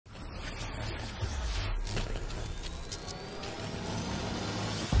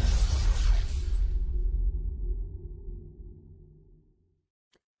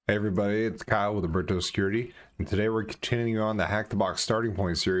Hey everybody, it's Kyle with Burpsuite Security, and today we're continuing on the Hack the Box starting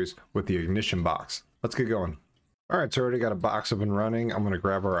point series with the ignition box. Let's get going. Alright, so I already got a box up and running. I'm going to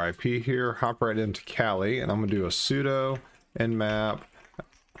grab our IP here, hop right into Kali, and I'm going to do a sudo nmap,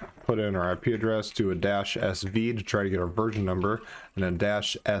 put in our IP address, do a -sv to try to get our version number, and then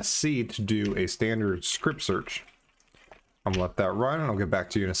 -sc to do a standard script search. I'm going to let that run, and I'll get back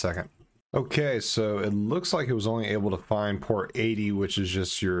to you in a second. Okay, so it looks like it was only able to find port 80, which is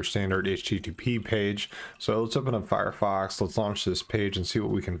just your standard HTTP page. So let's open up Firefox, let's launch this page and see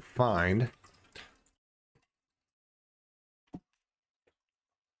what we can find.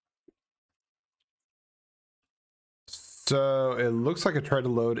 So it looks like I tried to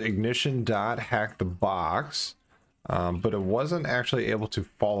load ignition.hackthebox, but it wasn't actually able to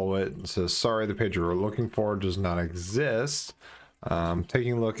follow it. It says, sorry, the page you were looking for does not exist.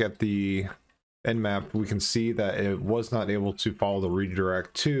 Taking a look at the nmap, we can see that it was not able to follow the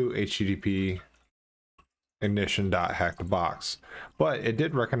redirect to HTTP ignition.hackthebox, but it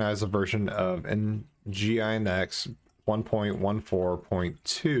did recognize a version of nginx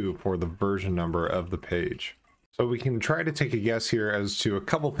 1.14.2 for the version number of the page. So we can try to take a guess here as to a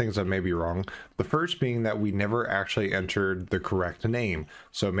couple things that may be wrong. The first being that we never actually entered the correct name.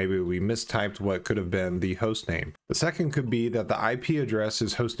 So maybe we mistyped what could have been the host name. The second could be that the IP address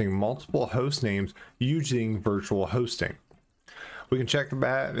is hosting multiple host names using virtual hosting. We can check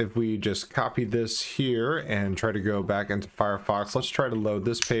that if we just copy this here and try to go back into Firefox. Let's try to load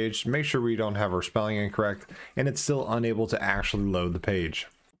this page, make sure we don't have our spelling incorrect, and it's still unable to actually load the page.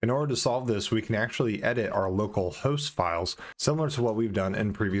 In order to solve this, we can actually edit our local host files, similar to what we've done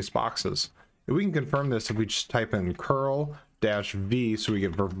in previous boxes. We can confirm this if we just type in curl-v so we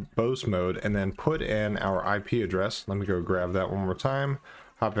get verbose mode, and then put in our IP address. Let me go grab that one more time,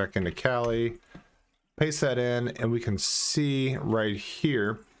 hop back into Kali, paste that in, and we can see right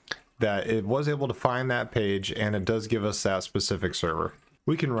here that it was able to find that page, and it does give us that specific server.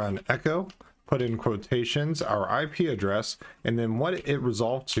 We can run echo, put in quotations our IP address, and then what it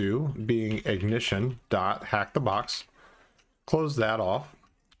resolved to being ignition.hackthebox. Close that off.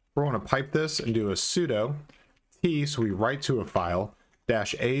 We're going to pipe this and do a sudo t, so we write to a file,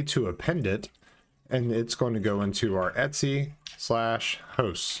 -a to append it, and it's going to go into our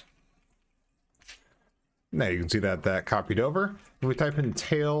etc/hosts. Now you can see that copied over. If we type in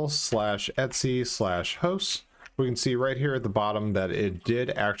tail/etc/hosts, we can see right here at the bottom that it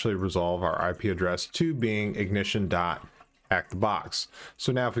did actually resolve our IP address to being ignition.hackthebox.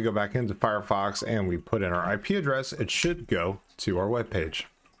 So now if we go back into Firefox and we put in our IP address, it should go to our web page.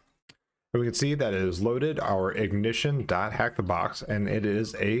 And we can see that it has loaded our ignition.hackthebox, and it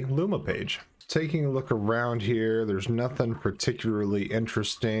is a Luma page. Taking a look around here, there's nothing particularly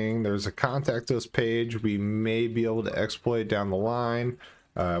interesting. There's a contact us page we may be able to exploit down the line.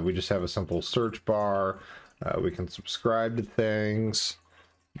 We just have a simple search bar. We can subscribe to things,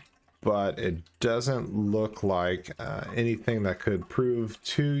 but it doesn't look like anything that could prove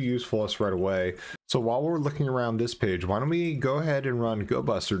too useful to us right away. So while we're looking around this page, why don't we go ahead and run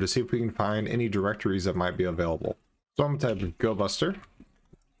Gobuster to see if we can find any directories that might be available. So I'm going to type GoBuster,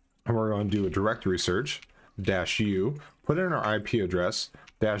 and we're going to do a directory search, -u, put in our IP address,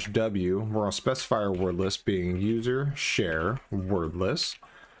 -w, we're going to specify our word list being user share word list,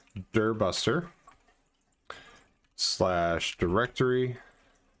 dirbuster, /directory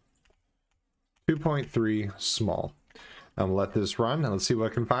 2.3 small. And let this run and let's see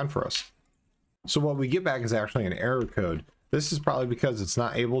what it can find for us. So what we get back is actually an error code. This is probably because it's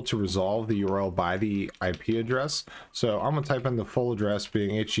not able to resolve the URL by the IP address. So I'm going to type in the full address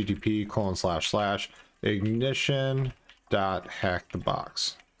being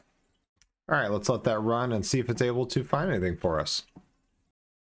http://ignition.hackthebox. All right, let's let that run and see if it's able to find anything for us.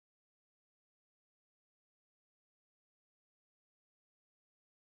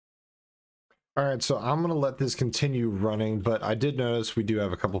 All right, so I'm going to let this continue running, but I did notice we do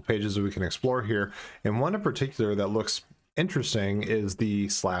have a couple pages that we can explore here, and one in particular that looks interesting is the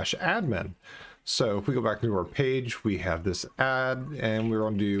 /admin. So if we go back to our page, we have this ad, and we're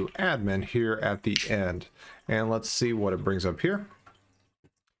going to do admin here at the end, and let's see what it brings up here.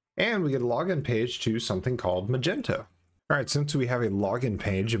 And we get a login page to something called Magento. All right, since we have a login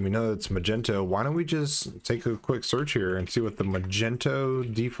page and we know it's Magento, why don't we just take a quick search here and see what the Magento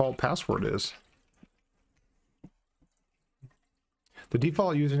default password is. The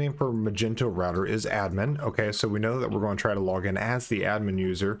default username for Magento router is admin. Okay, so we know that we're going to try to log in as the admin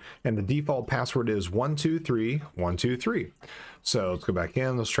user, and the default password is 123123. So let's go back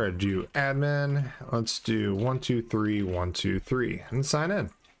in. Let's try to do admin. Let's do 123123 and sign in.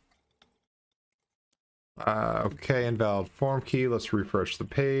 Okay, invalid form key. Let's refresh the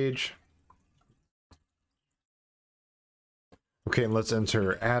page. Okay, and let's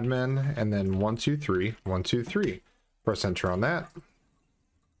enter admin and then 123 123. Press enter on that.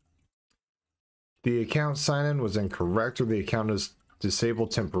 The account sign-in was incorrect, or the account is disabled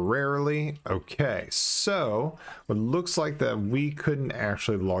temporarily. Okay, so it looks like that we couldn't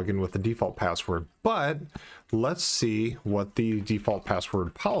actually log in with the default password, but let's see what the default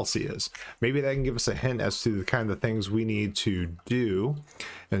password policy is. Maybe that can give us a hint as to the kind of things we need to do.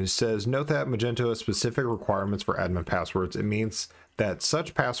 And it says, note that Magento has specific requirements for admin passwords. It means that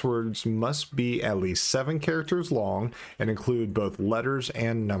such passwords must be at least 7 characters long and include both letters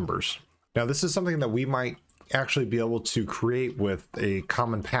and numbers. Now, this is something that we might actually be able to create with a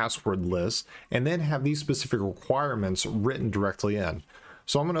common password list and then have these specific requirements written directly in.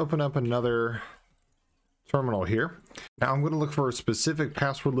 So I'm going to open up another terminal here. Now I'm going to look for a specific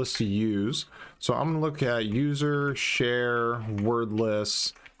password list to use. So I'm going to look at user, share, word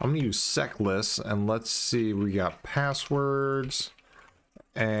lists. I'm going to use sec lists, and let's see, we got passwords.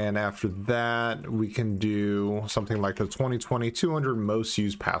 And after that, we can do something like the 2020 200 most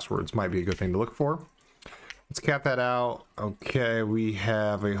used passwords. Might be a good thing to look for. Let's cat that out. Okay, we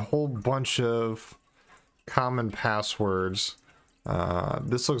have a whole bunch of common passwords.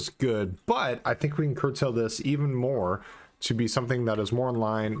 This looks good, but I think we can curtail this even more to be something that is more in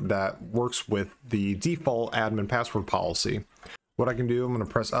line, that works with the default admin password policy. What I can do, I'm going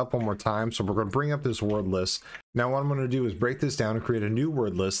to press up one more time. So we're going to bring up this word list. Now what I'm going to do is break this down and create a new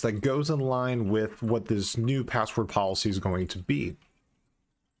word list that goes in line with what this new password policy is going to be.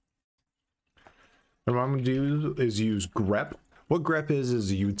 And what I'm going to do is use grep. What grep is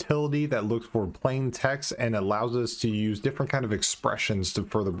a utility that looks for plain text and allows us to use different kind of expressions to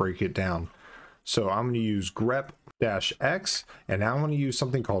further break it down. So I'm going to use grep-x, and now I'm going to use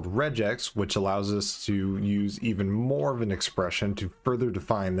something called regex, which allows us to use even more of an expression to further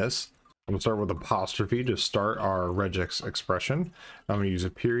define this. I'm going to start with apostrophe to start our regex expression. I'm going to use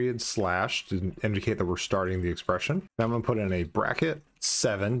a period slash to indicate that we're starting the expression. Now I'm going to put in a bracket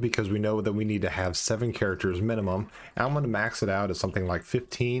 7 because we know that we need to have 7 characters minimum. And I'm going to max it out at something like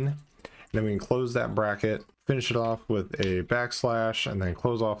 15. And then we can close that bracket, finish it off with a backslash, and then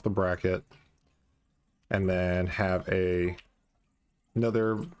close off the bracket. And then have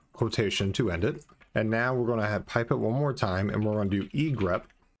another quotation to end it. And now we're going to pipe it one more time, and we're going to do egrep.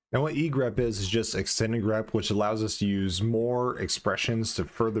 Now what egrep is just extended grep, which allows us to use more expressions to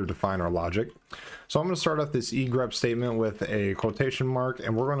further define our logic. So I'm going to start off this egrep statement with a quotation mark,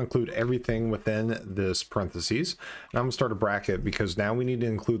 and we're going to include everything within this parentheses. And I'm going to start a bracket because now we need to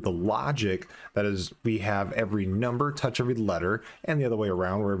include the logic, that is, we have every number touch every letter, and the other way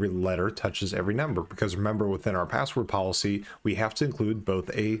around, where every letter touches every number. Because remember, within our password policy, we have to include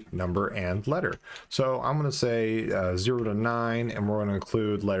both a number and letter. So I'm going to say 0 to 9, and we're going to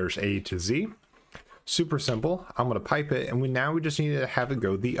include letters A to Z. Super simple. I'm going to pipe it, and now we just need to have it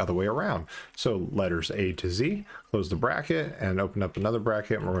go the other way around. So letters A to Z, close the bracket and open up another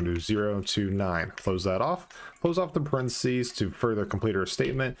bracket, and we're going to do 0 to 9. Close that off. Close off the parentheses to further complete our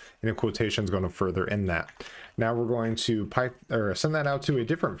statement, and a quotation is going to further end that. Now we're going to send that out to a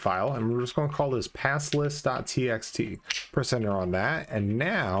different file, and we're just going to call this passlist.txt. Press enter on that, and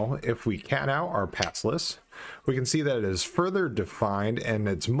now if we cat out our pass list, we can see that it is further defined and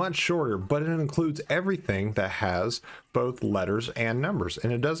it's much shorter, but it includes everything that has both letters and numbers,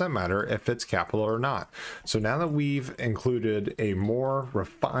 and it doesn't matter if it's capital or not. So now that we've included a more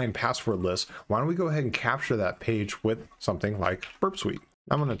refined password list, why don't we go ahead and capture that page with something like Burpsuite.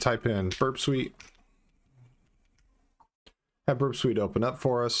 I'm going to type in Burpsuite, have Burpsuite open up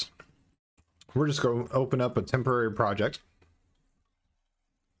for us. We're just going to open up a temporary project.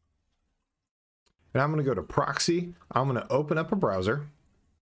 And I'm going to go to proxy. I'm going to open up a browser.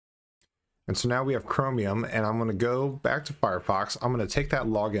 And so now we have Chromium, and I'm going to go back to Firefox. I'm going to take that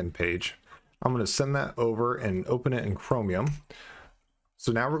login page. I'm going to send that over and open it in Chromium.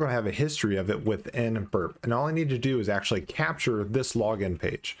 So now we're going to have a history of it within Burp. And all I need to do is actually capture this login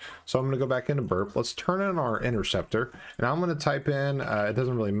page. So I'm going to go back into Burp. Let's turn on our interceptor. And I'm going to type in, it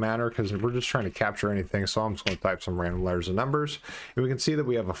doesn't really matter because we're just trying to capture anything. So I'm just going to type some random letters and numbers. And we can see that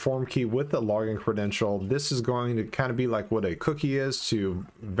we have a form key with the login credential. This is going to kind of be like what a cookie is to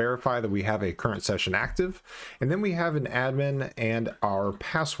verify that we have a current session active. And then we have an admin and our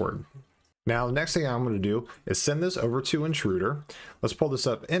password. Now, the next thing I'm going to do is send this over to Intruder. Let's pull this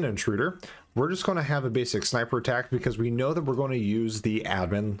up in Intruder. We're just going to have a basic sniper attack because we know that we're going to use the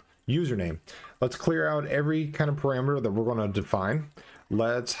admin username. Let's clear out every kind of parameter that we're going to define.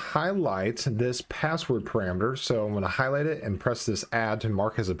 Let's highlight this password parameter. So I'm going to highlight it and press this add to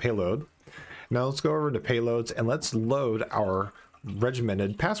mark as a payload. Now let's go over to payloads and let's load our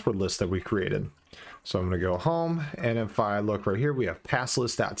regimented password list that we created. So I'm going to go home, and if I look right here, we have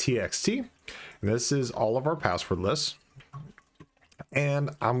passlist.txt, and this is all of our password lists. And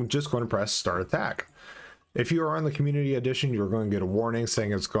I'm just going to press start attack. If you are on the community edition, you're going to get a warning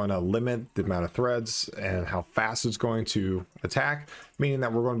saying it's going to limit the amount of threads and how fast it's going to attack, meaning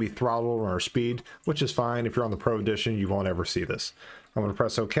that we're going to be throttled on our speed, which is fine. If you're on the pro edition, you won't ever see this. I'm going to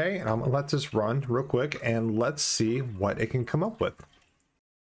press OK, and I'm going to let this run real quick, and let's see what it can come up with.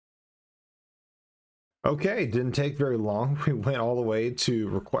 Okay, didn't take very long. We went all the way to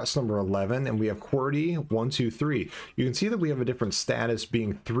request number 11, and we have QWERTY123. You can see that we have a different status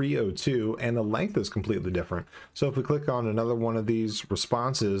being 302, and the length is completely different. So if we click on another one of these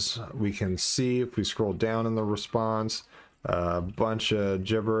responses, we can see if we scroll down in the response, a bunch of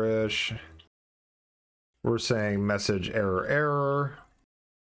gibberish. We're saying message error, error.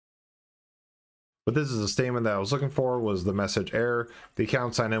 But this is a statement that I was looking for, was the message error. The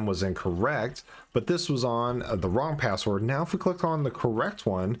account sign in was incorrect, but this was on the wrong password. Now if we click on the correct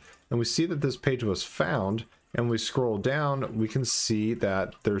one and we see that this page was found, and we scroll down, we can see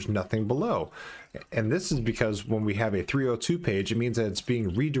that there's nothing below. And this is because when we have a 302 page, it means that it's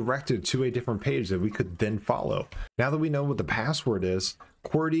being redirected to a different page that we could then follow. Now that we know what the password is,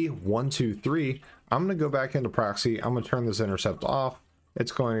 QWERTY123, I'm going to go back into proxy. I'm going to turn this intercept off.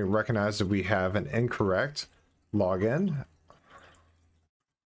 It's going to recognize that we have an incorrect login.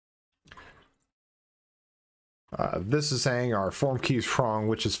 This is saying our form key is wrong,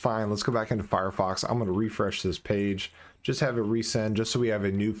 which is fine. Let's go back into Firefox. I'm going to refresh this page, just have it resend, just so we have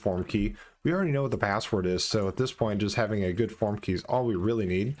a new form key. We already know what the password is, so at this point, just having a good form key is all we really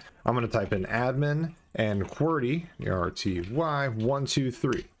need. I'm going to type in admin and QWERTY,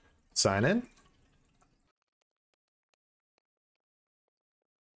 QWERTY123. Sign in.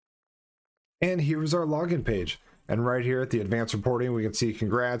 And here's our login page. And right here at the advanced reporting, we can see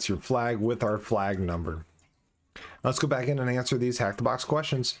congrats, your flag with our flag number. Let's go back in and answer these Hack the Box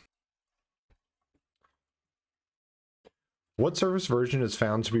questions. What service version is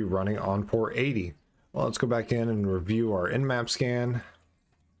found to be running on port 80? Well, let's go back in and review our nmap scan.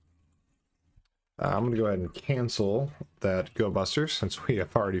 I'm going to go ahead and cancel that Gobuster since we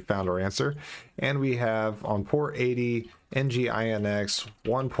have already found our answer. And we have on port 80 NGINX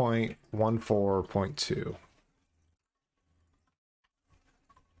 1.14.2.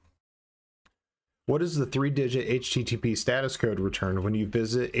 What is the 3-digit HTTP status code returned when you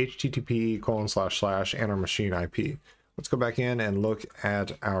visit http:// enter machine IP? Let's go back in and look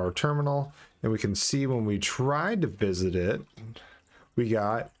at our terminal, and we can see when we tried to visit it, we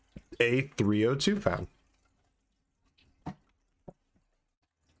got a 302 found.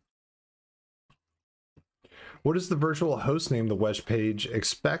 What is the virtual host name the web page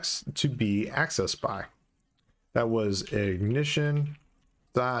expects to be accessed by? That was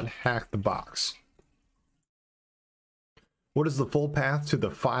ignition.hackthebox. What is the full path to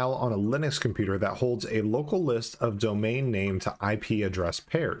the file on a Linux computer that holds a local list of domain name to IP address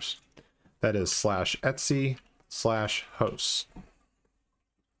pairs? That is /etc/hosts.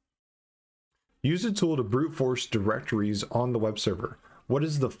 Use a tool to brute force directories on the web server. What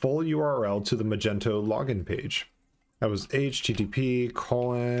is the full URL to the Magento login page? That was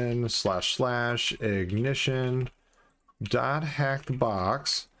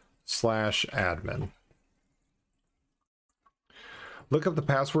http://ignition.hackthebox/admin. Look up the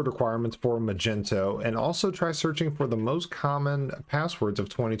password requirements for Magento and also try searching for the most common passwords of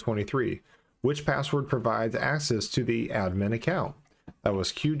 2023. Which password provides access to the admin account? That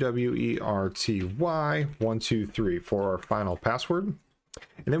was QWERTY123 for our final password.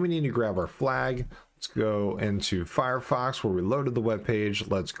 And then we need to grab our flag. Let's go into Firefox where we loaded the web page.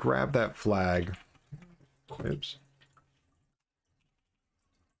 Let's grab that flag. Oops.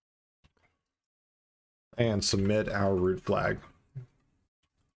 And submit our root flag.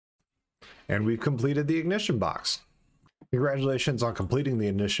 And we've completed the ignition box. Congratulations on completing the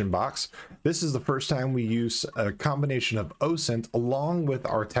ignition box. This is the first time we use a combination of OSINT along with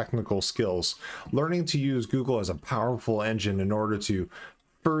our technical skills. Learning to use Google as a powerful engine in order to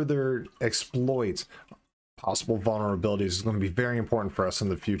further exploit possible vulnerabilities is going to be very important for us in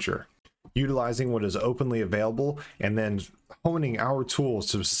the future. Utilizing what is openly available and then honing our tools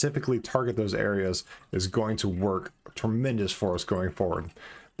to specifically target those areas is going to work tremendous for us going forward.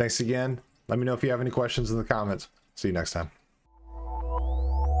 Thanks again. Let me know if you have any questions in the comments. See you next time.